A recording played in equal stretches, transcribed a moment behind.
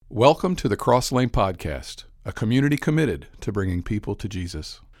Welcome to the Cross Lane Podcast, a community committed to bringing people to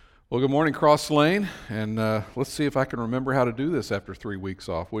Jesus. Well, good morning, Cross Lane, and let's see if I can remember how to do this after 3 weeks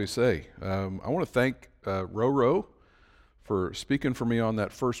off. What do you say? I want to thank Roro for speaking for me on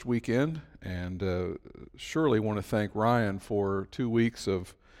that first weekend, and surely want to thank Ryan for 2 weeks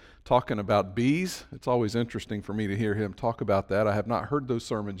of talking about bees. It's always interesting for me to hear him talk about that. I have not heard those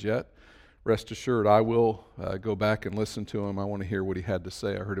sermons yet. Rest assured, I will go back and listen to him. I want to hear what he had to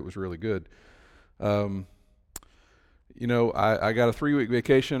say. I heard it was really good. I got a 3-week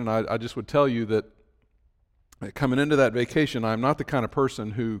vacation, and I just would tell you that coming into that vacation, I'm not the kind of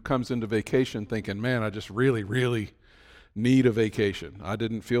person who comes into vacation thinking, man, I just really, really need a vacation. I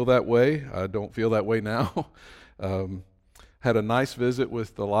didn't feel that way. I don't feel that way now. Had a nice visit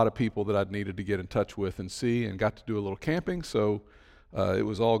with a lot of people that I'd needed to get in touch with and see, and got to do a little camping, so it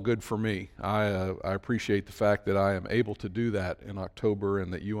was all good for me. I appreciate the fact that I am able to do that in October,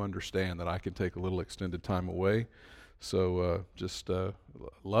 and that you understand that I can take a little extended time away. So just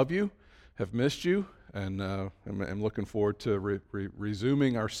love you, have missed you, and I'm looking forward to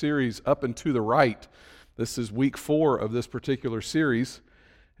resuming our series Up and to the Right. This is week 4 of this particular series,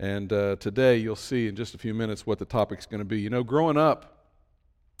 and today you'll see in just a few minutes what the topic's going to be. You know, growing up,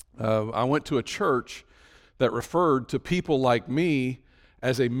 I went to a church that referred to people like me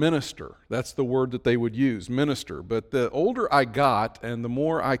as a minister. That's the word that they would use, minister. But the older I got and the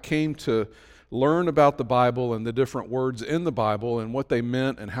more I came to learn about the Bible and the different words in the Bible and what they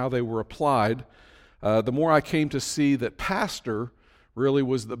meant and how they were applied, the more I came to see that pastor really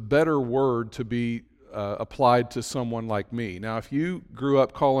was the better word to be applied to someone like me. Now, if you grew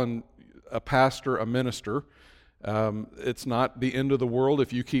up calling a pastor a minister, it's not the end of the world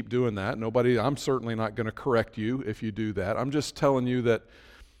if you keep doing that. I'm certainly not going to correct you if you do that. I'm just telling you that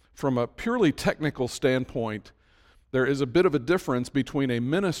from a purely technical standpoint, there is a bit of a difference between a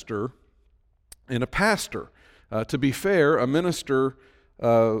minister and a pastor. To be fair, a minister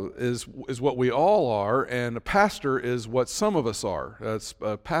is what we all are, and a pastor is what some of us are.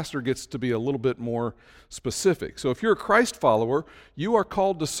 A pastor gets to be a little bit more specific. So if you're a Christ follower, you are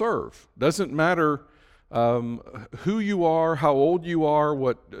called to serve. Doesn't matter who you are, how old you are,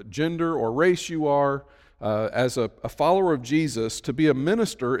 what gender or race you are. As a follower of Jesus, to be a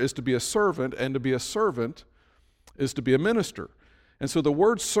minister is to be a servant, and to be a servant is to be a minister. And so the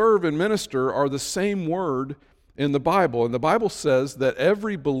words serve and minister are the same word in the Bible. And the Bible says that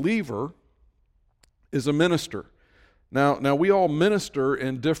every believer is a minister. Now we all minister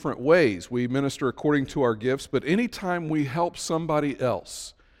in different ways. We minister according to our gifts, but anytime we help somebody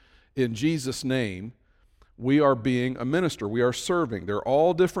else in Jesus' name, we are being a minister. We are serving. There are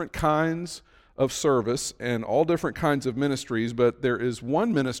all different kinds of service and all different kinds of ministries, but there is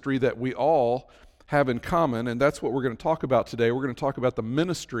one ministry that we all have in common, and that's what we're going to talk about today. We're going to talk about the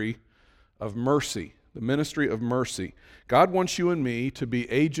ministry of mercy. The ministry of mercy. God wants you and me to be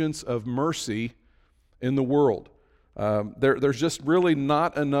agents of mercy in the world. There's just really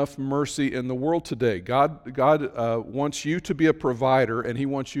not enough mercy in the world today. God wants you to be a provider, and He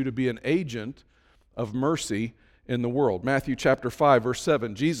wants you to be an agent of mercy in the world. Matthew chapter 5, verse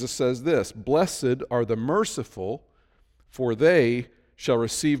 7, Jesus says this, "Blessed are the merciful, for they shall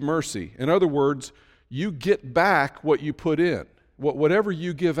receive mercy." In other words, you get back what you put in. Whatever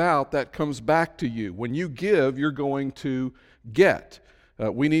you give out, that comes back to you. When you give, you're going to get.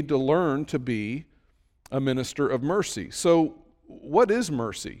 We need to learn to be a minister of mercy. So what is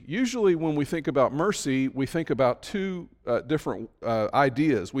mercy? Usually when we think about mercy, we think about two different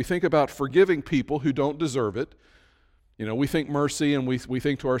ideas. We think about forgiving people who don't deserve it. You know, we think mercy and we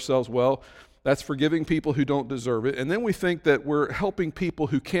think to ourselves, well, that's forgiving people who don't deserve it. And then we think that we're helping people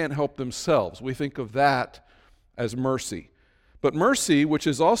who can't help themselves. We think of that as mercy. But mercy, which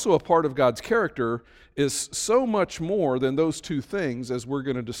is also a part of God's character, is so much more than those two things, as we're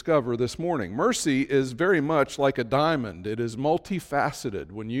going to discover this morning. Mercy is very much like a diamond. It is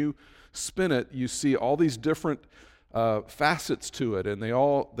multifaceted. When you spin it, you see all these different facets to it, and they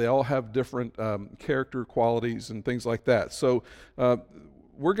all have different character qualities and things like that. So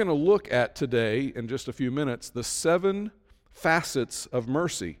we're going to look at today, in just a few minutes, the 7 facets of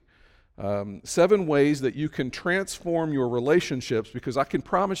mercy. 7 ways that you can transform your relationships, because I can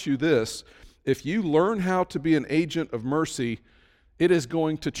promise you this, if you learn how to be an agent of mercy, it is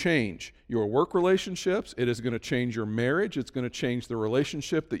going to change your work relationships, it is going to change your marriage, it's going to change the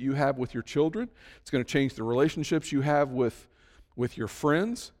relationship that you have with your children, it's going to change the relationships you have with your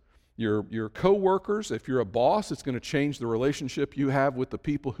friends, your co-workers. If you're a boss, it's going to change the relationship you have with the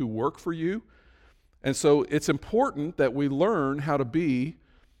people who work for you. And so it's important that we learn how to be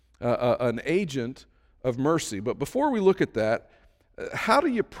an agent of mercy. But before we look at that, How do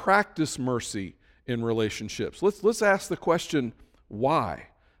you practice mercy in relationships? Let's ask the question, why?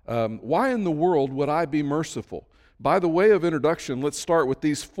 Why in the world would I be merciful? By the way of introduction, let's start with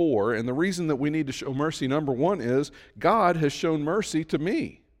these four. And the reason that we need to show mercy, number one, is God has shown mercy to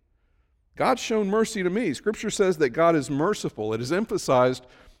me. God's shown mercy to me. Scripture says that God is merciful. It is emphasized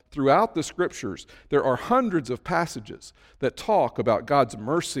throughout the Scriptures. There are hundreds of passages that talk about God's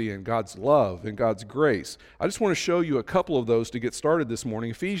mercy and God's love and God's grace. I just want to show you a couple of those to get started this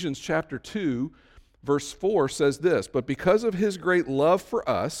morning. Ephesians chapter 2, verse 4 says this, "But because of his great love for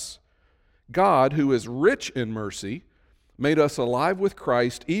us, God, who is rich in mercy, made us alive with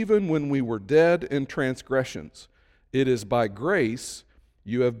Christ even when we were dead in transgressions. It is by grace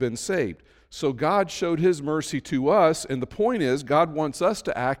you have been saved." So God showed his mercy to us, and the point is God wants us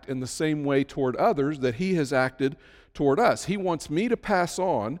to act in the same way toward others that he has acted toward us. He wants me to pass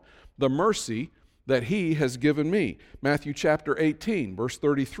on the mercy that he has given me. Matthew chapter 18, verse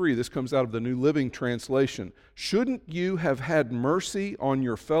 33, this comes out of the New Living Translation. "Shouldn't you have had mercy on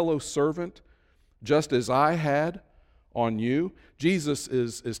your fellow servant, just as I had on you?" Jesus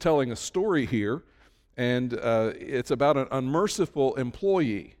is telling a story here, and it's about an unmerciful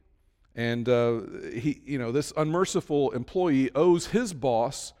employee. And this unmerciful employee owes his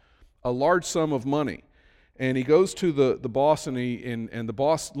boss a large sum of money. And he goes to the boss, and the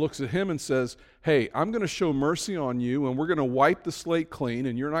boss looks at him and says, "Hey, I'm going to show mercy on you, and we're going to wipe the slate clean,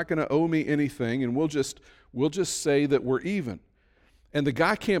 and you're not going to owe me anything, and we'll just say that we're even." And the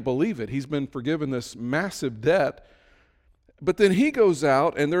guy can't believe it. He's been forgiven this massive debt. But then he goes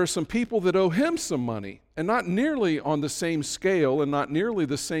out, and there are some people that owe him some money, and not nearly on the same scale and not nearly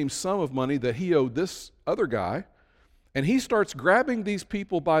the same sum of money that he owed this other guy. And he starts grabbing these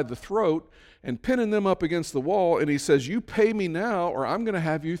people by the throat and pinning them up against the wall, and he says, "You pay me now, or I'm going to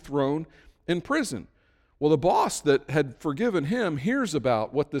have you thrown in prison." Well, the boss that had forgiven him hears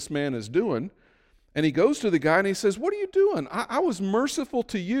about what this man is doing, and he goes to the guy and he says, "What are you doing? I was merciful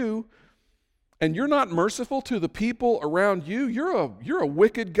to you, and you're not merciful to the people around you. You're a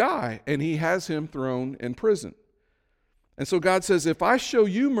wicked guy." And he has him thrown in prison. And so God says, if I show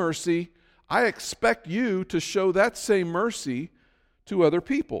you mercy, I expect you to show that same mercy to other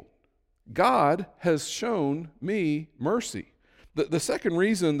people. God has shown me mercy. The second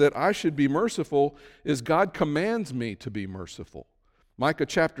reason that I should be merciful is God commands me to be merciful. Micah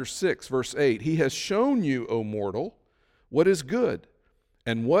chapter 6, verse 8, "He has shown you, O mortal, what is good,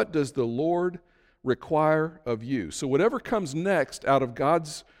 and what does the Lord require of you." So whatever comes next out of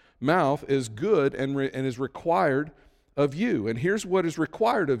God's mouth is good and is required of you. And here's what is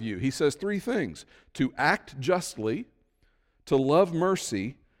required of you. He says three things: to act justly, to love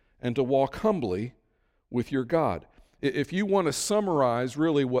mercy, and to walk humbly with your God. If you want to summarize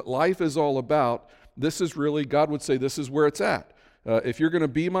really what life is all about, this is really, God would say, this is where it's at. If you're going to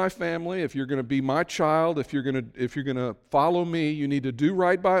be my family, if you're going to be my child, if you're going to follow me, you need to do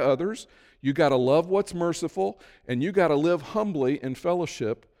right by others. You got to love what's merciful, and you got to live humbly in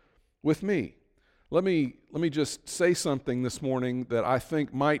fellowship with me. Let me just say something this morning that I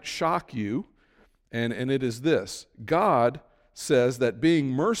think might shock you, and it is this. God says that being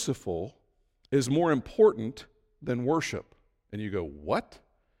merciful is more important than worship. And you go, what?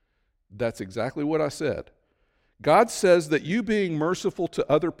 That's exactly what I said. God says that you being merciful to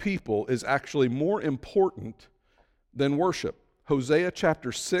other people is actually more important than worship. Hosea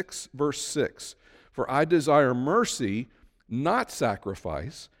chapter 6, verse 6, "For I desire mercy, not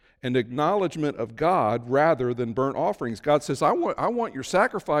sacrifice, and acknowledgement of God rather than burnt offerings." God says, I want your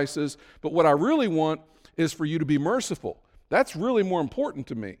sacrifices, but what I really want is for you to be merciful. That's really more important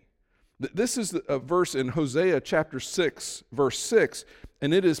to me. This is a verse in Hosea chapter 6, verse 6,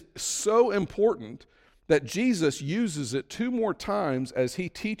 and it is so important that Jesus uses it 2 more times as he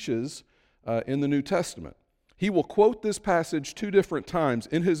teaches in the New Testament. He will quote this passage 2 different times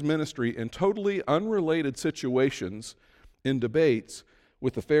in his ministry in totally unrelated situations in debates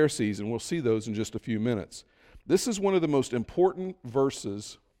with the Pharisees, and we'll see those in just a few minutes. This is one of the most important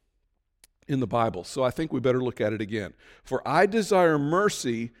verses in the Bible, so I think we better look at it again. "For I desire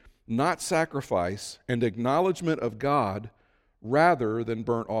mercy, not sacrifice, and acknowledgement of God rather than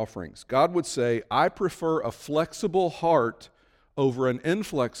burnt offerings." God would say, I prefer a flexible heart over an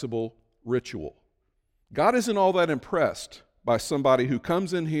inflexible ritual. God isn't all that impressed by somebody who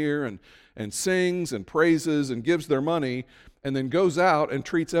comes in here and sings and praises and gives their money and then goes out and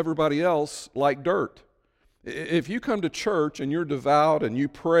treats everybody else like dirt. If you come to church and you're devout and you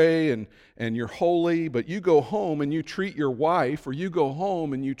pray and you're holy, but you go home and you treat your wife, or you go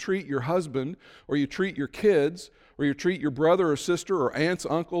home and you treat your husband, or you treat your kids, or you treat your brother or sister or aunts,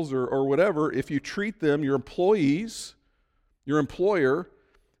 uncles, or whatever, if you treat them, your employees, Your employer,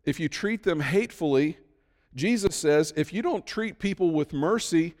 if you treat them hatefully, Jesus says, if you don't treat people with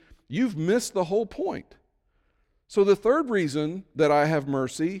mercy, you've missed the whole point. So the third reason that I have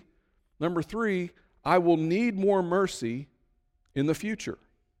mercy, number 3, I will need more mercy in the future.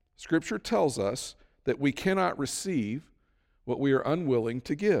 Scripture tells us that we cannot receive what we are unwilling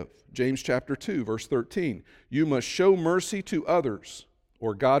to give. James chapter 2, verse 13. You must show mercy to others,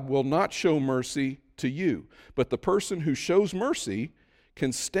 or God will not show mercy to you. But the person who shows mercy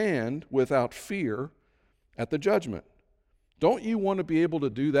can stand without fear at the judgment. Don't you want to be able to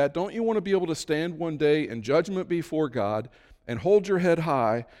do that? Don't you want to be able to stand one day in judgment before God and hold your head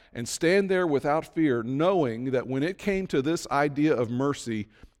high and stand there without fear, knowing that when it came to this idea of mercy,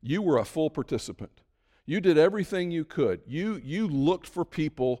 you were a full participant. You did everything you could. You looked for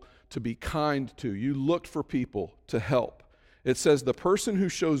people to be kind to. You looked for people to help. It says the person who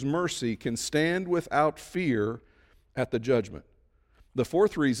shows mercy can stand without fear at the judgment. The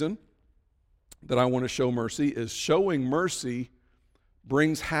fourth reason that I want to show mercy is showing mercy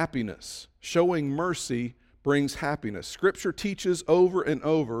brings happiness. Showing mercy brings happiness. Scripture teaches over and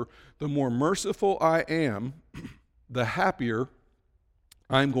over, the more merciful I am, the happier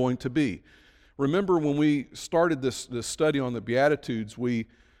I'm going to be. Remember when we started this study on the Beatitudes, we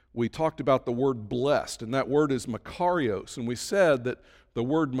talked about the word blessed, and that word is makarios, and we said that the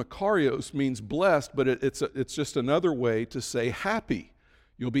word makarios means blessed, but it's just another way to say happy.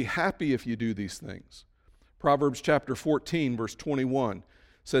 You'll be happy if you do these things. Proverbs chapter 14, verse 21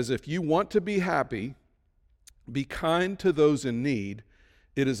 says, if you want to be happy, be kind to those in need.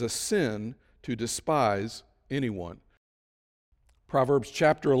 It is a sin to despise anyone. Proverbs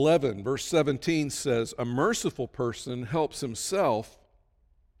chapter 11, verse 17 says, a merciful person helps himself,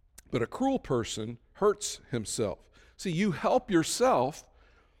 but a cruel person hurts himself. See, you help yourself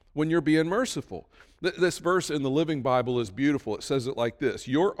when you're being merciful. This verse in the Living Bible is beautiful. It says it like this: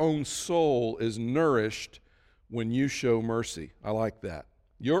 your own soul is nourished when you show mercy. I like that.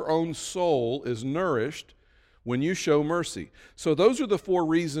 Your own soul is nourished when you show mercy. So those are the 4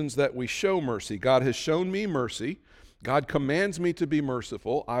 reasons that we show mercy. God has shown me mercy. God commands me to be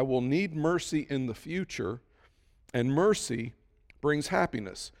merciful. I will need mercy in the future, and mercy brings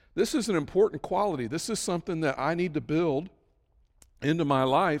happiness. This is an important quality. This is something that I need to build into my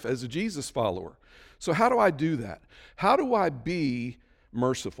life as a Jesus follower. So how do I do that? How do I be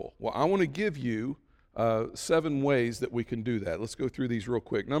merciful? Well, I want to give you 7 ways that we can do that. Let's go through these real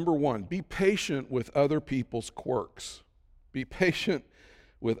quick. Number 1, be patient with other people's quirks. Be patient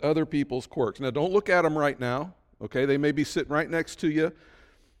with other people's quirks. Now, don't look at them right now, okay? They may be sitting right next to you,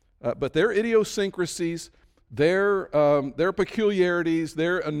 but their idiosyncrasies, their peculiarities,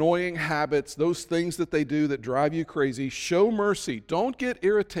 their annoying habits, those things that they do that drive you crazy, show mercy. Don't get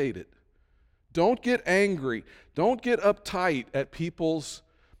irritated. Don't get angry. Don't get uptight at people's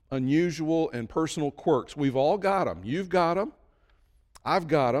unusual and personal quirks. We've all got them. You've got them. I've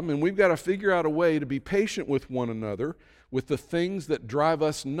got them. And we've got to figure out a way to be patient with one another with the things that drive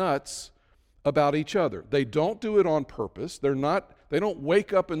us nuts about each other. They don't do it on purpose. They don't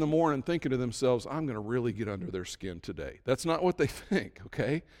wake up in the morning thinking to themselves, I'm going to really get under their skin today. That's not what they think,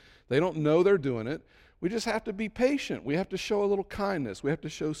 okay? They don't know they're doing it. We just have to be patient. We have to show a little kindness. We have to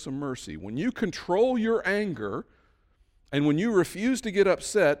show some mercy. When you control your anger and when you refuse to get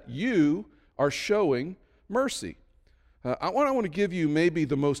upset, you are showing mercy. I want to give you maybe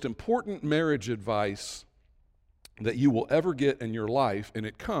the most important marriage advice that you will ever get in your life, and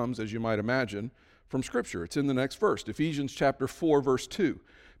it comes, as you might imagine, from Scripture. It's in the next verse, Ephesians chapter 4, verse 2.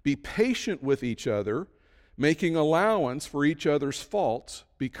 Be patient with each other, making allowance for each other's faults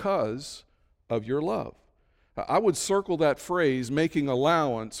because of your love. I would circle that phrase, making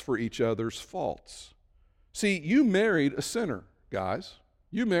allowance for each other's faults. See, you married a sinner, guys.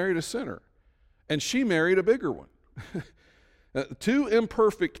 You married a sinner, and she married a bigger one. 2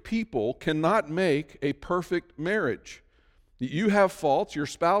 imperfect people cannot make a perfect marriage. You have faults, your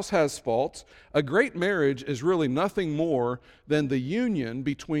spouse has faults. A great marriage is really nothing more than the union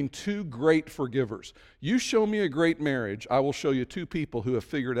between 2 great forgivers. You show me a great marriage, I will show you 2 people who have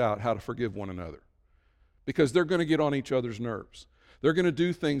figured out how to forgive one another. Because they're going to get on each other's nerves. They're going to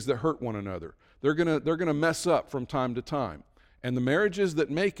do things that hurt one another. They're going to mess up from time to time. And the marriages that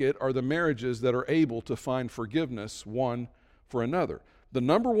make it are the marriages that are able to find forgiveness one for another. The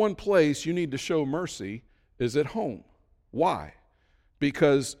number 1 place you need to show mercy is at home. Why?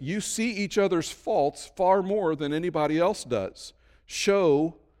 Because you see each other's faults far more than anybody else does.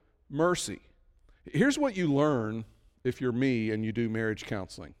 Show mercy. Here's what you learn if you're me and you do marriage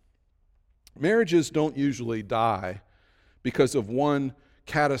counseling. Marriages don't usually die because of one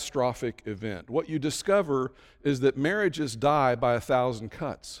catastrophic event. What you discover is that marriages die by 1,000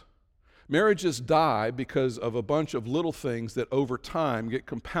 cuts. Marriages die because of a bunch of little things that over time get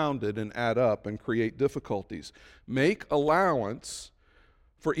compounded and add up and create difficulties. Make allowance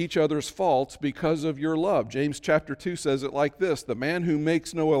for each other's faults because of your love. James chapter 2 says it like this: the man who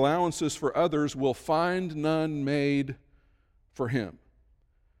makes no allowances for others will find none made for him.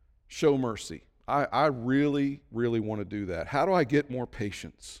 Show mercy. I really, really want to do that. How do I get more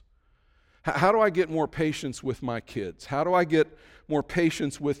patience? How do I get more patience with my kids? How do I get more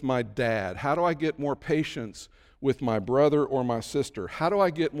patience with my dad? How do I get more patience with my brother or my sister? How do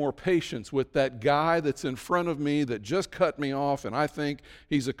I get more patience with that guy that's in front of me that just cut me off and I think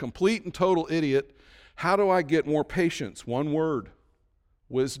he's a complete and total idiot? How do I get more patience? One word: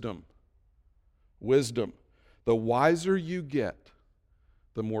 wisdom. Wisdom. The wiser you get,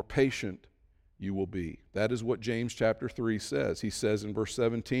 the more patient you will be. That is what James chapter 3 says. He says in verse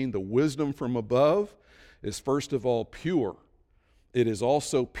 17, the wisdom from above is first of all pure. It is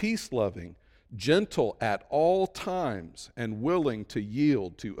also peace-loving, gentle at all times, and willing to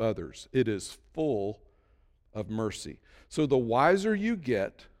yield to others. It is full of mercy. So the wiser you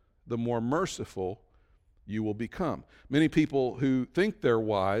get, the more merciful you will become. Many people who think they're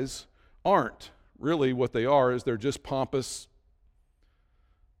wise aren't. Really what they are is they're just pompous.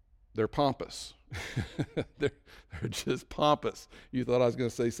 They're pompous. they're just pompous. You thought I was going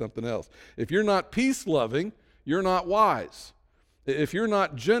to say something else. If you're not peace-loving, you're not wise. If you're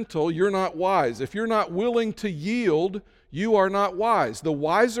not gentle, you're not wise. If you're not willing to yield, you are not wise. The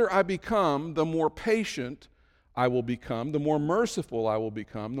wiser I become, the more patient I will become, the more merciful I will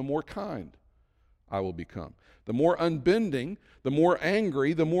become, the more kind I will become. The more unbending, the more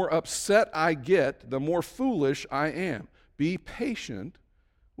angry, the more upset I get, the more foolish I am. Be patient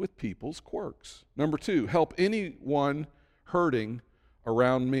with people's quirks. Number 2, help anyone hurting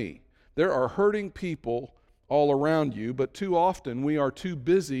around me. There are hurting people all around you, but too often we are too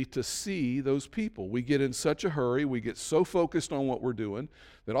busy to see those people. We get in such a hurry, we get so focused on what we're doing,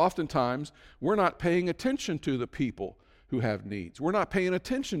 that oftentimes we're not paying attention to the people who have needs. We're not paying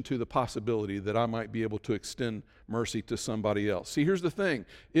attention to the possibility that I might be able to extend mercy to somebody else. See, here's the thing.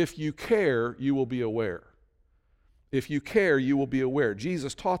 If you care, you will be aware. If you care, you will be aware.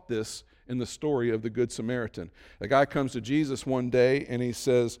 Jesus taught this in the story of the Good Samaritan. A guy comes to Jesus one day and he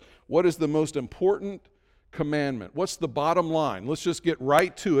says, what is the most important commandment? What's the bottom line? Let's just get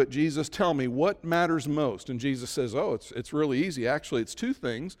right to it. Jesus, tell me, what matters most? And Jesus says, it's really easy. Actually, it's 2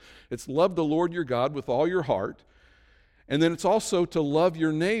 things. It's love the Lord your God with all your heart, and then it's also to love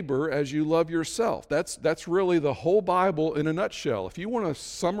your neighbor as you love yourself. That's really the whole Bible in a nutshell. If you want to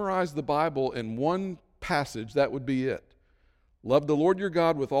summarize the Bible in one passage, that would be it. Love the Lord your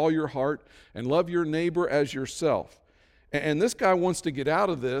God with all your heart and love your neighbor as yourself. And this guy wants to get out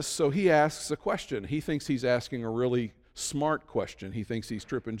of this, so he asks a question. He thinks he's asking a really smart question. He thinks he's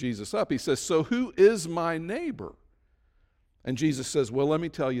tripping Jesus up. He says, so who is my neighbor? And Jesus says, well, let me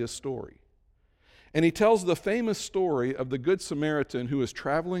tell you a story. And he tells the famous story of the Good Samaritan who is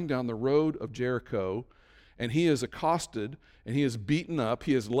traveling down the road of Jericho, and he is accosted, and he is beaten up,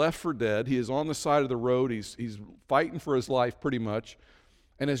 he is left for dead, he is on the side of the road, he's fighting for his life pretty much.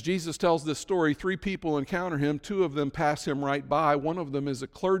 And as Jesus tells this story, 3 people encounter him, 2 of them pass him right by, one of them is a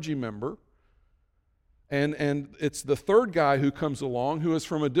clergy member, and it's the 3rd guy who comes along who is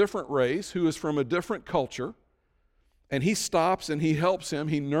from a different race, who is from a different culture, and he stops and he helps him,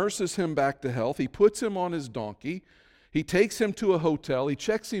 he nurses him back to health, he puts him on his donkey, he takes him to a hotel, he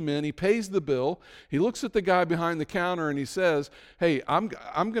checks him in, he pays the bill, he looks at the guy behind the counter and he says, hey, I'm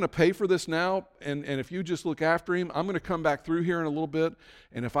going to pay for this now, and if you just look after him, I'm going to come back through here in a little bit,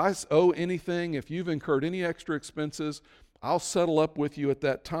 and if I owe anything, if you've incurred any extra expenses, I'll settle up with you at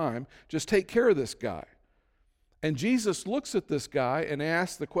that time. Just take care of this guy. And Jesus looks at this guy and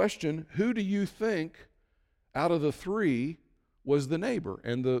asks the question, who do you think out of the 3 was the neighbor?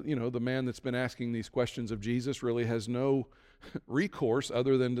 And the man that's been asking these questions of Jesus really has no recourse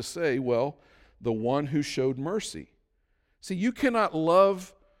other than to say, well, the one who showed mercy. See, you cannot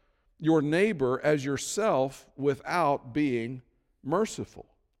love your neighbor as yourself without being merciful.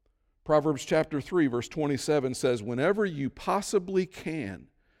 Proverbs chapter 3, verse 27 says, whenever you possibly can,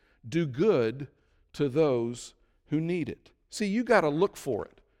 do good to those who need it. See, you got to look for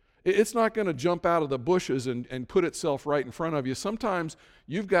it. It's not going to jump out of the bushes and put itself right in front of you. Sometimes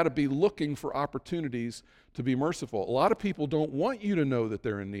you've got to be looking for opportunities to be merciful. A lot of people don't want you to know that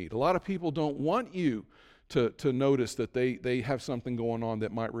they're in need. A lot of people don't want you to notice that they have something going on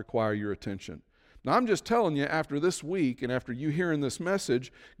that might require your attention. Now, I'm just telling you, after this week and after you hearing this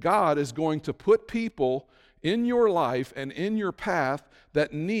message, God is going to put people in your life and in your path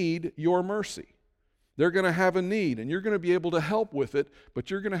that need your mercy. They're going to have a need, and you're going to be able to help with it, but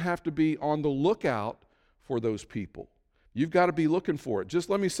you're going to have to be on the lookout for those people. You've got to be looking for it. Just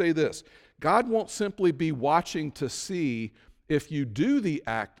let me say this. God won't simply be watching to see if you do the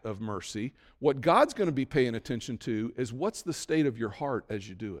act of mercy. What God's going to be paying attention to is what's the state of your heart as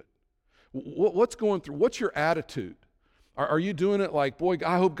you do it. What's going through? What's your attitude? Are you doing it like, boy,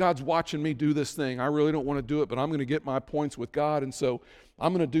 I hope God's watching me do this thing. I really don't want to do it, but I'm going to get my points with God, and so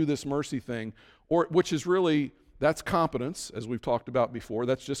I'm going to do this mercy thing, or which is really, that's competence, as we've talked about before.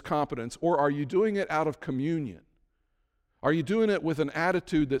 That's just competence. Or are you doing it out of communion? Are you doing it with an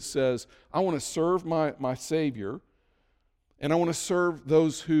attitude that says, I want to serve my Savior, and I want to serve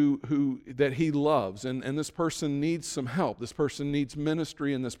those who that He loves, and this person needs some help. This person needs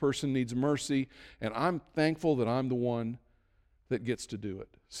ministry, and this person needs mercy, and I'm thankful that I'm the one that gets to do it.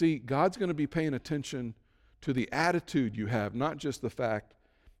 See, God's going to be paying attention to the attitude you have, not just the fact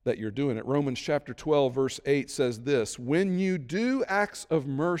that you're doing it. Romans chapter 12, verse 8 says this, when you do acts of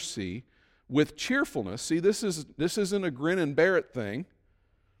mercy with cheerfulness, see, this isn't a grin and bear it thing.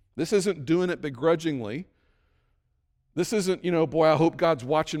 This isn't doing it begrudgingly. This isn't, boy, I hope God's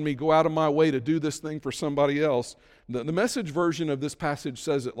watching me go out of my way to do this thing for somebody else. The Message version of this passage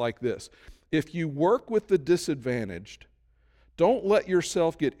says it like this. If you work with the disadvantaged, don't let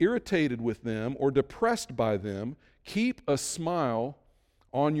yourself get irritated with them or depressed by them. Keep a smile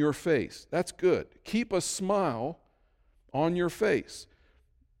on your face. That's good. Keep a smile on your face.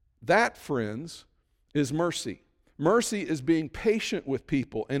 That, friends, is mercy. Mercy is being patient with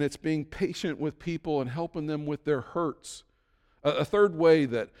people, and it's being patient with people and helping them with their hurts. A third way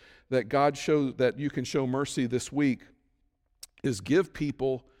that God shows that you can show mercy this week is give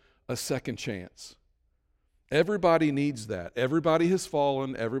people a second chance. Everybody needs that. Everybody has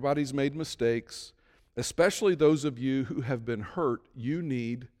fallen. Everybody's made mistakes. Especially those of you who have been hurt, you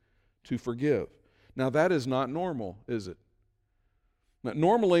need to forgive. Now, that is not normal, is it? Now,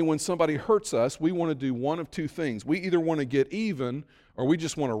 normally, when somebody hurts us, we want to do one of two things. We either want to get even, or we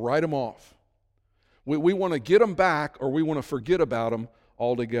just want to write them off. We want to get them back, or we want to forget about them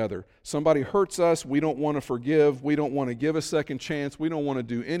altogether. Somebody hurts us, we don't want to forgive. We don't want to give a second chance. We don't want to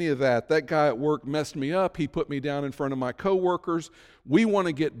do any of that. That guy at work messed me up. He put me down in front of my coworkers. We want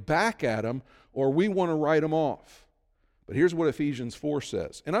to get back at him, or we want to write them off. But here's what Ephesians 4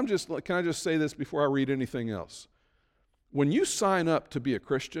 says. And can I just say this before I read anything else? When you sign up to be a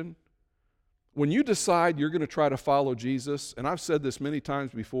Christian, when you decide you're going to try to follow Jesus, and I've said this many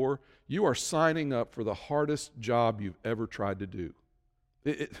times before, you are signing up for the hardest job you've ever tried to do.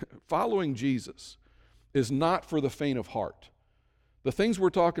 Following Jesus is not for the faint of heart. The things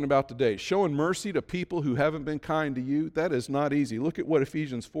we're talking about today, showing mercy to people who haven't been kind to you, that is not easy. Look at what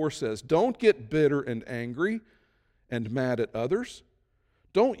Ephesians 4 says. Don't get bitter and angry and mad at others.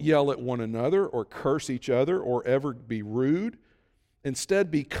 Don't yell at one another or curse each other or ever be rude. Instead,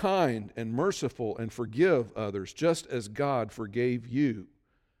 be kind and merciful and forgive others, just as God forgave you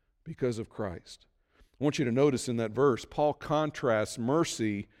because of Christ. I want you to notice in that verse, Paul contrasts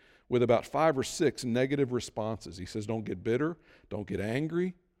mercy with about 5 or 6 negative responses. He says, don't get bitter, don't get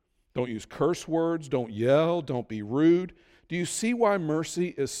angry, don't use curse words, don't yell, don't be rude. Do you see why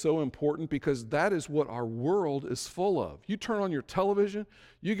mercy is so important? Because that is what our world is full of. You turn on your television,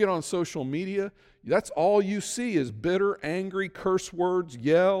 you get on social media, that's all you see is bitter, angry, curse words,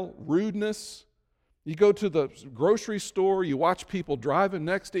 yell, rudeness. You go to the grocery store, you watch people driving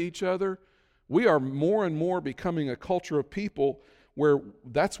next to each other. We are more and more becoming a culture of people where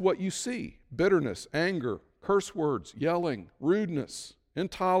that's what you see. Bitterness, anger, curse words, yelling, rudeness,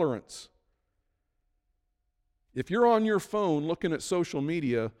 intolerance. If you're on your phone looking at social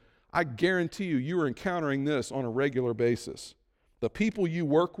media, I guarantee you are encountering this on a regular basis. The people you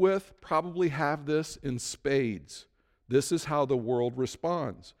work with probably have this in spades. This is how the world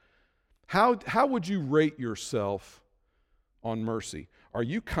responds. How would you rate yourself on mercy? Are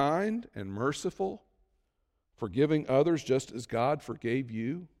you kind and merciful, forgiving others just as God forgave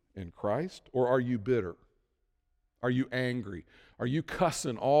you in Christ? Or are you bitter? Are you angry? Are you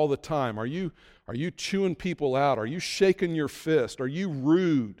cussing all the time? Are you chewing people out? Are you shaking your fist? Are you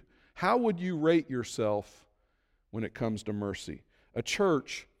rude? How would you rate yourself when it comes to mercy? A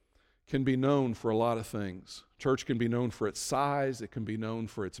church can be known for a lot of things. Church can be known for its size. It can be known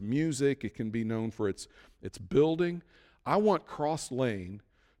for its music. It can be known for its building. I want Cross Lane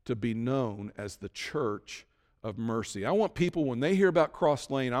to be known as the church of mercy. I want people, when they hear about Cross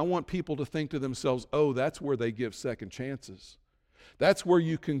Lane, I want people to think to themselves, oh, that's where they give second chances. That's where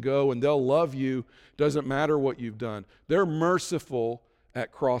you can go and they'll love you. Doesn't matter what you've done. They're merciful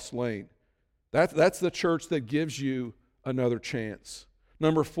at Cross Lane. That's the church that gives you another chance.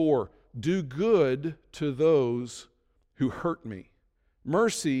 Number 4, do good to those who hurt me.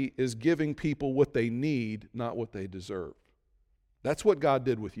 Mercy is giving people what they need, not what they deserve. That's what God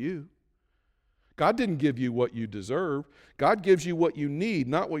did with you. God didn't give you what you deserve. God gives you what you need,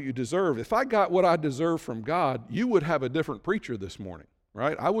 not what you deserve. If I got what I deserve from God, you would have a different preacher this morning,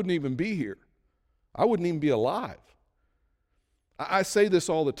 right? I wouldn't even be here. I wouldn't even be alive. I say this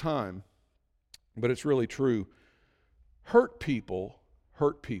all the time, but it's really true. Hurt people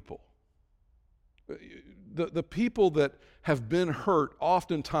hurt people. The people that have been hurt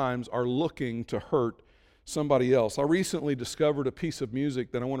oftentimes are looking to hurt somebody else. I recently discovered a piece of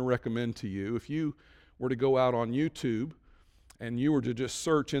music that I want to recommend to you. If you were to go out on YouTube and you were to just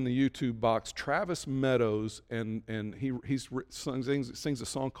search in the YouTube box Travis Meadows, and he sings a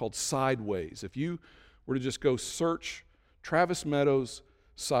song called Sideways. If you were to just go search Travis Meadows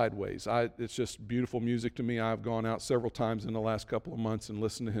Sideways, it's just beautiful music to me. I've gone out several times in the last couple of months and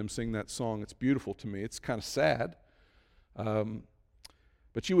listened to him sing that song. It's beautiful to me. It's kind of sad.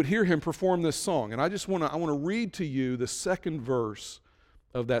 But you would hear him perform this song. And I want to read to you the second verse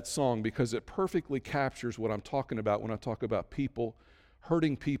of that song, because it perfectly captures what I'm talking about when I talk about people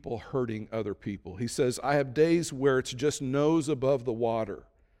hurting other people. He says, I have days where it's just nose above the water.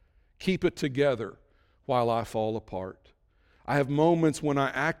 Keep it together while I fall apart. I have moments when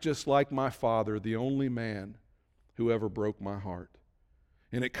I act just like my father, the only man who ever broke my heart.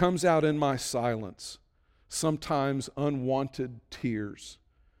 And it comes out in my silence, sometimes unwanted tears.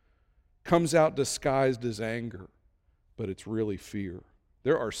 Comes out disguised as anger, but it's really fear.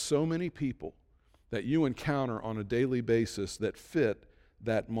 There are so many people that you encounter on a daily basis that fit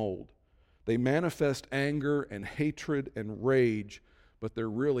that mold. They manifest anger and hatred and rage, but they're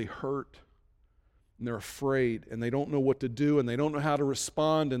really hurt and they're afraid and they don't know what to do and they don't know how to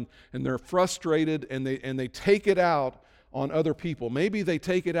respond, and they're frustrated and they take it out on other people. Maybe they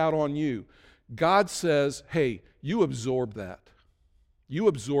take it out on you. God says, hey, you absorb that. You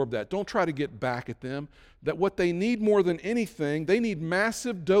absorb that. Don't try to get back at them. That what they need more than anything, they need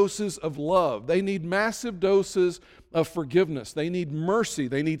massive doses of love. They need massive doses of forgiveness. They need mercy.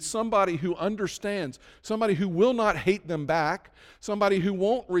 They need somebody who understands, somebody who will not hate them back, somebody who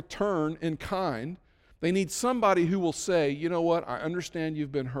won't return in kind. They need somebody who will say, you know what, I understand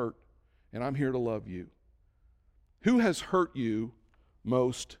you've been hurt, and I'm here to love you. Who has hurt you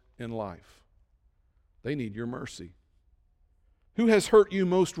most in life? They need your mercy. Who has hurt you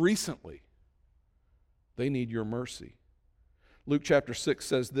most recently? They need your mercy. Luke chapter 6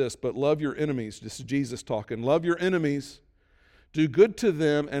 says this, but love your enemies. This is Jesus talking. Love your enemies. Do good to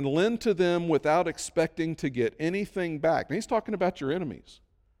them and lend to them without expecting to get anything back. Now he's talking about your enemies.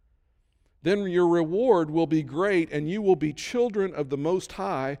 Then your reward will be great, and you will be children of the Most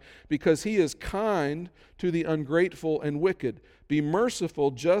High, because He is kind to the ungrateful and wicked. Be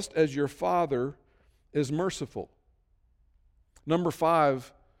merciful just as your Father is merciful. Number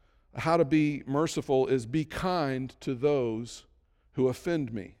 5, how to be merciful is be kind to those who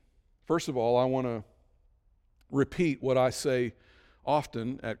offend me. First of all, I want to repeat what I say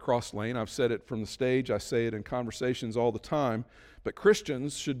often at Cross Lane. I've said it from the stage. I say it in conversations all the time. But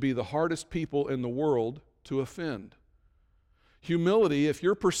Christians should be the hardest people in the world to offend. Humility, if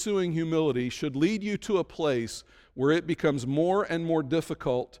you're pursuing humility, should lead you to a place where it becomes more and more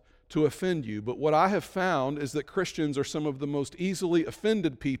difficult to offend you. But what I have found is that Christians are some of the most easily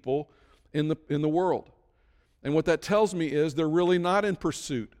offended people in the world. And what that tells me is they're really not in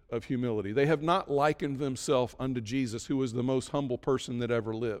pursuit of humility. They have not likened themselves unto Jesus, who was the most humble person that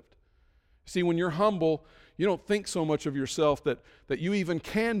ever lived. See, when you're humble, you don't think so much of yourself that you even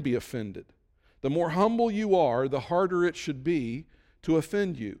can be offended. The more humble you are, the harder it should be to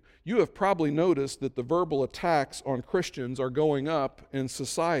offend you. You have probably noticed that the verbal attacks on Christians are going up in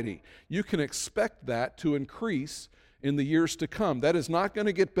society. You can expect that to increase in the years to come. That is not going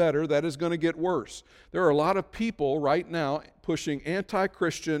to get better. That is going to get worse. There are a lot of people right now pushing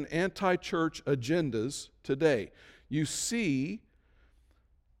anti-Christian, anti-church agendas today. You see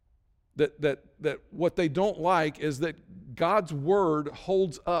that what they don't like is that God's Word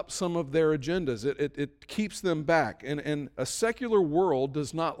holds up some of their agendas. It keeps them back. And a secular world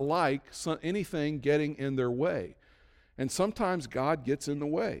does not like anything getting in their way. And sometimes God gets in the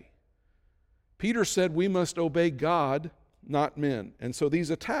way. Peter said we must obey God, not men. And so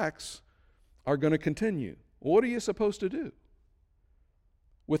these attacks are going to continue. What are you supposed to do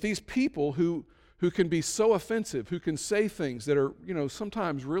with these people who can be so offensive, who can say things that are,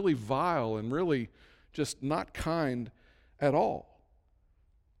 sometimes really vile and really just not kind at all?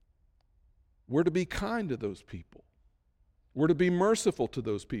 We're to be kind to those people. We're to be merciful to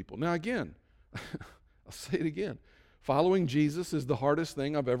those people. Now again, I'll say it again. Following Jesus is the hardest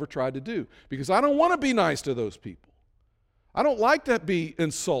thing I've ever tried to do because I don't want to be nice to those people. I don't like to be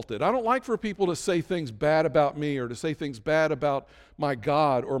insulted. I don't like for people to say things bad about me or to say things bad about my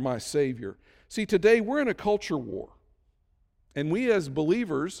God or my Savior. See, today we're in a culture war. And we as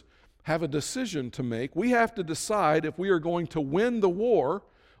believers have a decision to make. We have to decide if we are going to win the war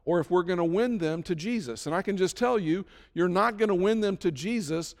or if we're going to win them to Jesus. And I can just tell you, you're not going to win them to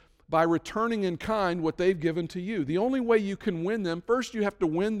Jesus by returning in kind what they've given to you. The only way you can win them, first you have to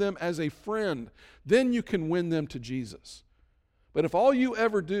win them as a friend. Then you can win them to Jesus. But if all you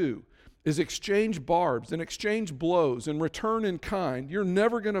ever do is exchange barbs and exchange blows and return in kind, you're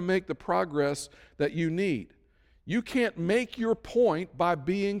never going to make the progress that you need. You can't make your point by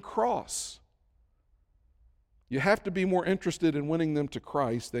being cross. You have to be more interested in winning them to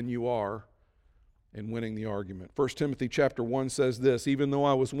Christ than you are in winning the argument. 1 Timothy chapter 1 says this, even though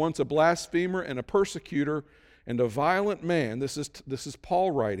I was once a blasphemer and a persecutor and a violent man, this is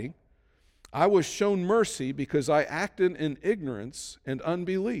Paul writing, I was shown mercy because I acted in ignorance and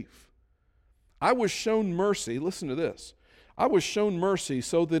unbelief. I was shown mercy, listen to this, I was shown mercy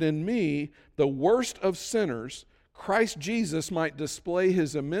so that in me, the worst of sinners, Christ Jesus might display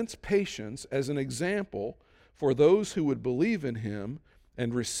his immense patience as an example for those who would believe in him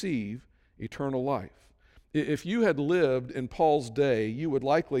and receive eternal life. If you had lived in Paul's day, you would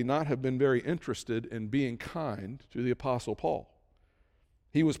likely not have been very interested in being kind to the Apostle Paul.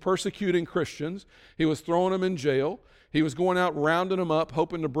 He was persecuting Christians. He was throwing them in jail. He was going out rounding them up,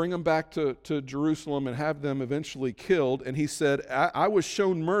 hoping to bring them back to Jerusalem and have them eventually killed. And he said, I was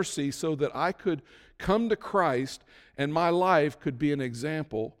shown mercy so that I could come to Christ and my life could be an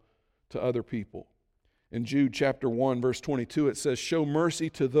example to other people. In Jude chapter 1, verse 22, it says, show mercy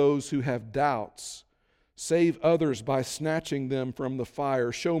to those who have doubts. Save others by snatching them from the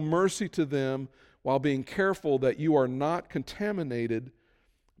fire. Show mercy to them while being careful that you are not contaminated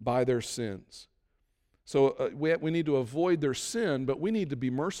by their sins. So we need to avoid their sin, but we need to be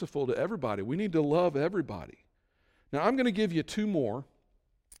merciful to everybody. We need to love everybody. Now, I'm going to give you two more,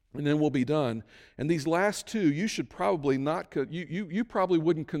 and then we'll be done. And these last two, you should probably not, you probably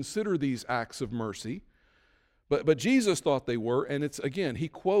wouldn't consider these acts of mercy, but Jesus thought they were. And it's, again, he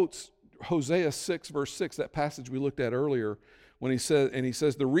quotes Hosea 6, verse 6, that passage we looked at earlier, when he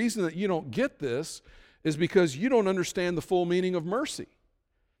says, the reason that you don't get this is because you don't understand the full meaning of mercy.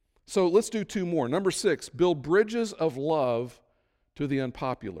 So let's do two more. Number 6, build bridges of love to the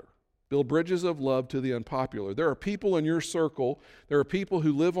unpopular. Build bridges of love to the unpopular. There are people in your circle, there are people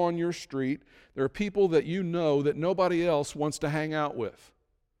who live on your street, there are people that you know that nobody else wants to hang out with.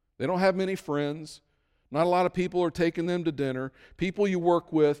 They don't have many friends. Not a lot of people are taking them to dinner. People you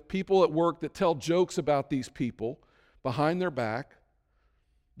work with, people at work that tell jokes about these people behind their back.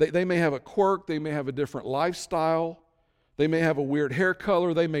 They may have a quirk, they may have a different lifestyle. They may have a weird hair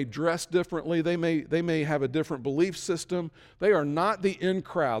color. They may dress differently. They may have a different belief system. They are not the in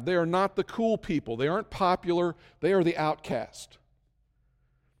crowd. They are not the cool people. They aren't popular. They are the outcast.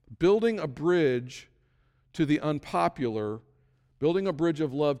 Building a bridge to the unpopular, building a bridge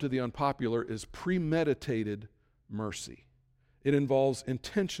of love to the unpopular is premeditated mercy. It involves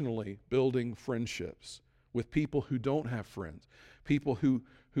intentionally building friendships with people who don't have friends, people who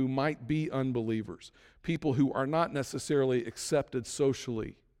might be unbelievers, people who are not necessarily accepted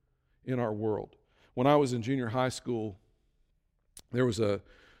socially in our world. When I was in junior high school, there was a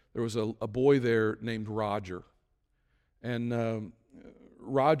boy there named Roger, and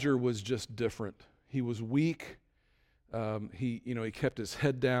Roger was just different. He was weak. He kept his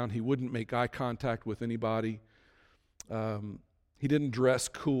head down. He wouldn't make eye contact with anybody. He didn't dress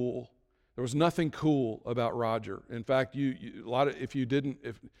cool. There was nothing cool about Roger. In fact, if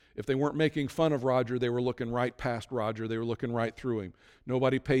they weren't making fun of Roger, they were looking right past Roger. They were looking right through him.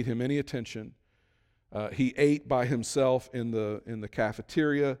 Nobody paid him any attention. He ate by himself in the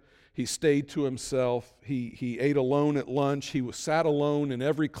cafeteria. He stayed to himself. He ate alone at lunch. He sat alone in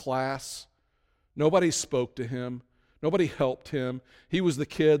every class. Nobody spoke to him. Nobody helped him. He was the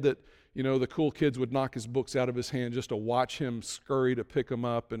kid that, the cool kids would knock his books out of his hand just to watch him scurry to pick them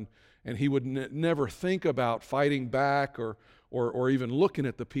up, and he would never think about fighting back or even looking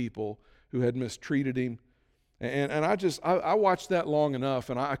at the people who had mistreated him. And I watched that long enough,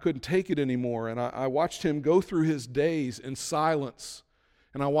 and I couldn't take it anymore. And I watched him go through his days in silence.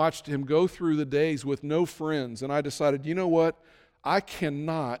 And I watched him go through the days with no friends. And I decided, you know what? I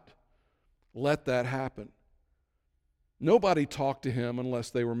cannot let that happen. Nobody talked to him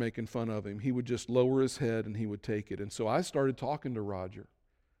unless they were making fun of him. He would just lower his head and he would take it. And so I started talking to Roger.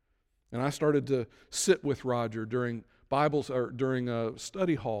 And I started to sit with Roger during Bibles or during a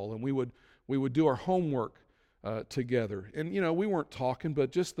study hall, and we we would do our homework together. And, we weren't talking,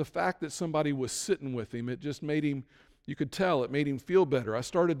 but just the fact that somebody was sitting with him, it just made him, you could tell, it made him feel better. I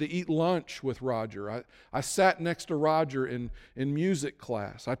started to eat lunch with Roger. I sat next to Roger in music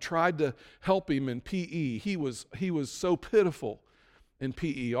class. I tried to help him in PE. He was so pitiful in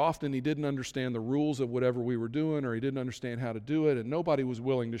PE. Often he didn't understand the rules of whatever we were doing, or he didn't understand how to do it, and nobody was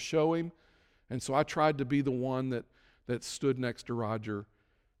willing to show him. And so I tried to be the one that stood next to Roger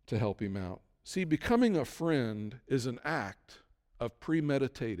to help him out. See, becoming a friend is an act of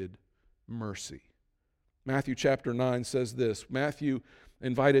premeditated mercy. Matthew chapter 9 says this: Matthew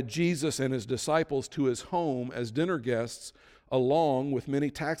invited Jesus and his disciples to his home as dinner guests, along with many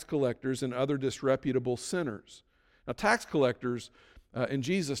tax collectors and other disreputable sinners. Now, tax collectors in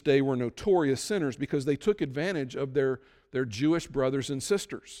Jesus' day were notorious sinners because they took advantage of their Jewish brothers and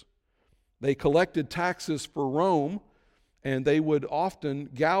sisters. They collected taxes for Rome, and they would often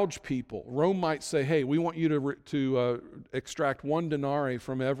gouge people. Rome might say, hey, we want you to extract 1 denarii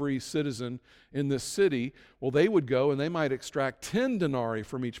from every citizen in this city. Well, they would go and they might extract 10 denarii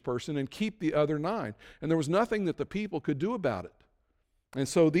from each person and keep the other 9. And there was nothing that the people could do about it. And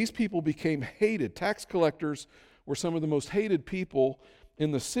so these people became hated. Tax collectors were some of the most hated people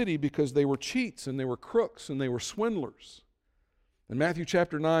in the city because they were cheats and they were crooks and they were swindlers. In Matthew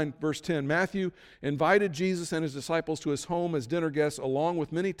chapter 9, verse 10, Matthew invited Jesus and his disciples to his home as dinner guests, along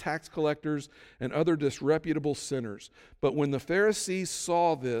with many tax collectors and other disreputable sinners. But when the Pharisees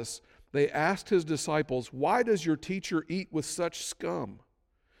saw this, they asked his disciples, "Why does your teacher eat with such scum?"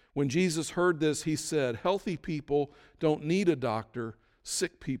 When Jesus heard this, he said, "Healthy people don't need a doctor,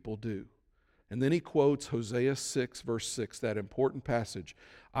 sick people do." And then he quotes Hosea 6, verse 6, that important passage.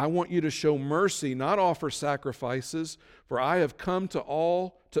 "I want you to show mercy, not offer sacrifices, for I've come to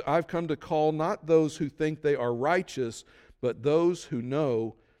call not those who think they are righteous, but those who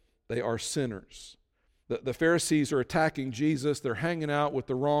know they are sinners." The Pharisees are attacking Jesus. They're hanging out with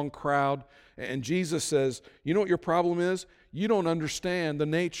the wrong crowd. And Jesus says, you know what your problem is? You don't understand the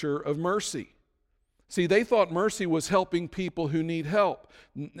nature of mercy. See, they thought mercy was helping people who need help.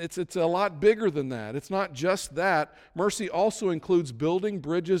 It's a lot bigger than that. It's not just that. Mercy also includes building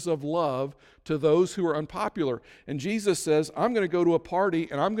bridges of love to those who are unpopular. And Jesus says, I'm going to go to a party,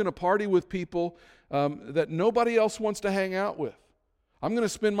 and I'm going to party with people that nobody else wants to hang out with. I'm going to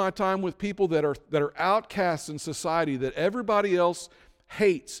spend my time with people that are outcasts in society, that everybody else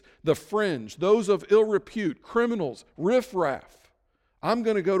hates, the fringe, those of ill repute, criminals, riffraff. I'm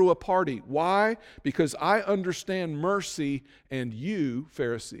going to go to a party. Why? Because I understand mercy, and you,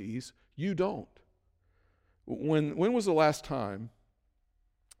 Pharisees, you don't. When was the last time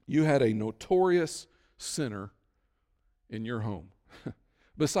you had a notorious sinner in your home?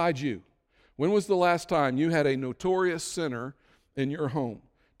 Besides you. When was the last time you had a notorious sinner in your home?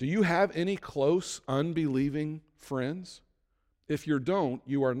 Do you have any close, unbelieving friends? If you don't,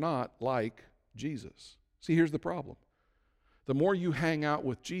 you are not like Jesus. See, here's the problem. The more you hang out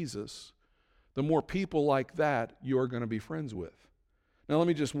with Jesus, the more people like that you are going to be friends with. Now, let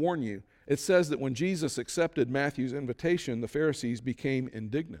me just warn you. It says that when Jesus accepted Matthew's invitation, the Pharisees became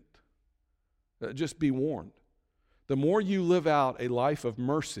indignant. Just be warned. The more you live out a life of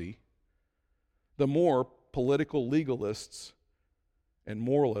mercy, the more political legalists and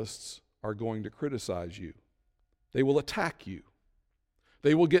moralists are going to criticize you. They will attack you.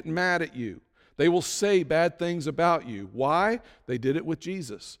 They will get mad at you. They will say bad things about you. Why? They did it with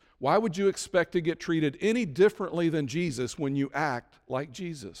Jesus. Why would you expect to get treated any differently than Jesus when you act like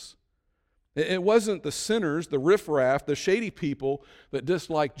Jesus? It wasn't the sinners, the riffraff, the shady people that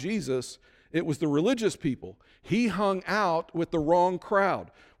disliked Jesus. It was the religious people. He hung out with the wrong crowd.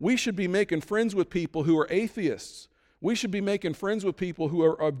 We should be making friends with people who are atheists. We should be making friends with people who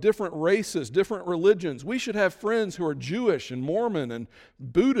are of different races, different religions. We should have friends who are Jewish and Mormon and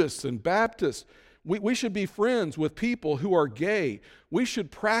Buddhists and Baptists. We should be friends with people who are gay. We should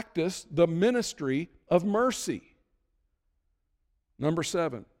practice the ministry of mercy. Number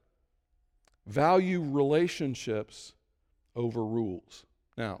 7, value relationships over rules.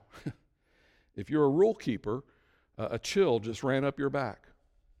 Now, if you're a rule keeper, a chill just ran up your back.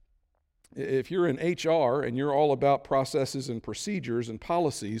 If you're in HR and you're all about processes and procedures and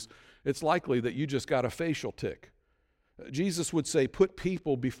policies, it's likely that you just got a facial tick. Jesus would say, put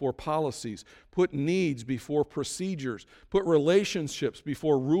people before policies, put needs before procedures, put relationships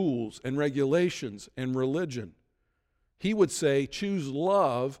before rules and regulations and religion. He would say, choose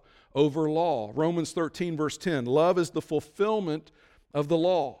love over law. Romans 13, verse 10, love is the fulfillment of the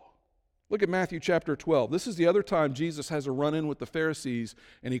law. Look at Matthew chapter 12. This is the other time Jesus has a run-in with the Pharisees,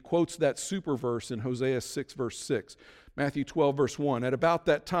 and he quotes that super verse in Hosea 6, verse 6. Matthew 12, verse 1. At about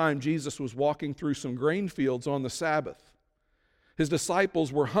that time, Jesus was walking through some grain fields on the Sabbath. His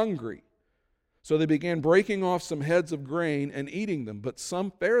disciples were hungry, so they began breaking off some heads of grain and eating them. But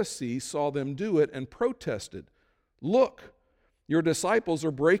some Pharisees saw them do it and protested, "Look, your disciples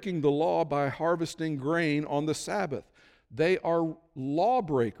are breaking the law by harvesting grain on the Sabbath. They are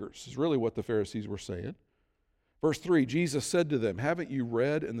lawbreakers," is really what the Pharisees were saying. Verse 3, Jesus said to them, "Haven't you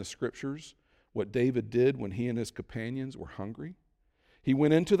read in the Scriptures what David did when he and his companions were hungry? He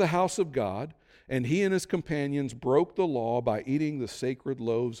went into the house of God, and he and his companions broke the law by eating the sacred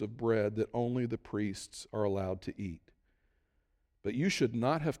loaves of bread that only the priests are allowed to eat. But you should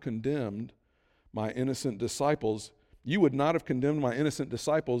not have condemned my innocent disciples. You would not have condemned my innocent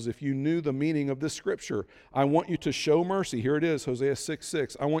disciples if you knew the meaning of this scripture. I want you to show mercy." Here it is, Hosea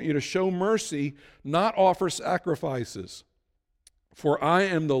 6:6. "I want you to show mercy, not offer sacrifices. For I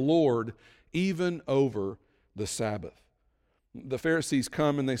am the Lord, even over the Sabbath." The Pharisees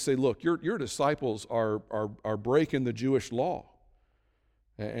come and they say, "Look, your disciples are breaking the Jewish law.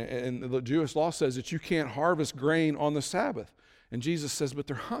 And the Jewish law says that you can't harvest grain on the Sabbath." And Jesus says, "But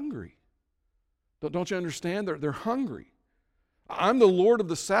they're hungry. Don't you understand? They're hungry. I'm the Lord of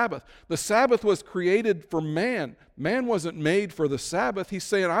the Sabbath." The Sabbath was created for man. Man wasn't made for the Sabbath. He's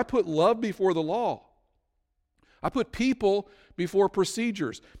saying, I put love before the law. I put people before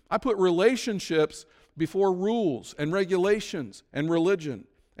procedures. I put relationships before rules and regulations and religion.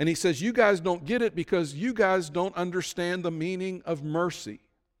 And he says, you guys don't get it because you guys don't understand the meaning of mercy.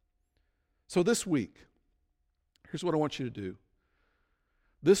 So this week, here's what I want you to do.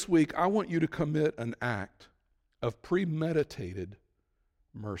 This week, I want you to commit an act of premeditated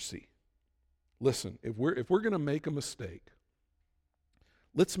mercy. Listen, if we're going to make a mistake,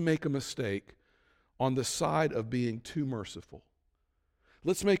 let's make a mistake on the side of being too merciful.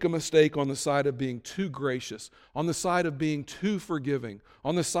 Let's make a mistake on the side of being too gracious, on the side of being too forgiving,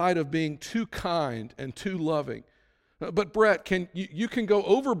 on the side of being too kind and too loving. But Brett, you can go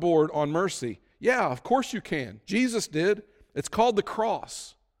overboard on mercy. Yeah, of course you can. Jesus did. It's called the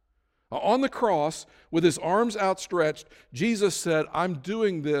cross. On the cross, with his arms outstretched, Jesus said, I'm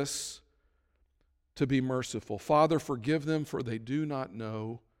doing this to be merciful. Father, forgive them, for they do not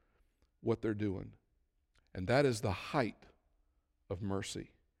know what they're doing. And that is the height of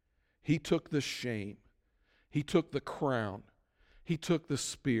mercy. He took the shame. He took the crown. He took the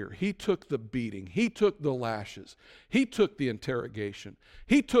spear. He took the beating. He took the lashes. He took the interrogation.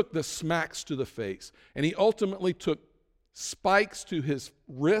 He took the smacks to the face. And he ultimately took spikes to his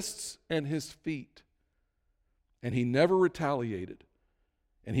wrists and his feet. And he never retaliated.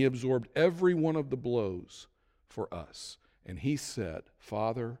 And he absorbed every one of the blows for us. And he said,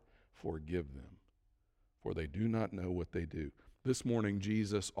 Father, forgive them, for they do not know what they do. This morning,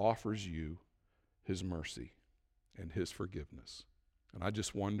 Jesus offers you his mercy and his forgiveness. And I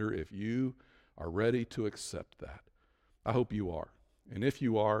just wonder if you are ready to accept that. I hope you are. And if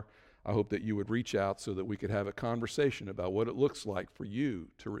you are, I hope that you would reach out so that we could have a conversation about what it looks like for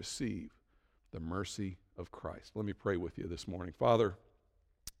you to receive the mercy of Christ. Let me pray with you this morning. Father,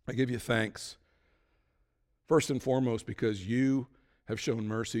 I give you thanks, first and foremost, because you have shown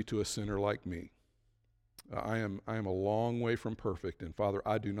mercy to a sinner like me. I am a long way from perfect, and Father,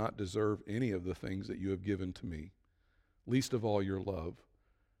 I do not deserve any of the things that you have given to me, least of all your love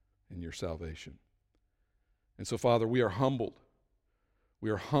and your salvation. And so, Father, we are humbled. We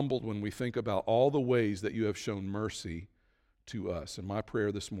are humbled when we think about all the ways that you have shown mercy to us. And my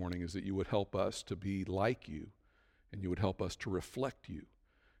prayer this morning is that you would help us to be like you, and you would help us to reflect you,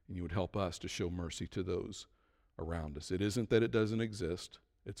 and you would help us to show mercy to those around us. It isn't that it doesn't exist.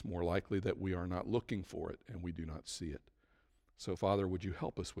 It's more likely that we are not looking for it and we do not see it. So, Father, would you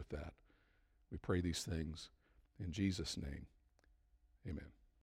help us with that? We pray these things in Jesus' name. Amen.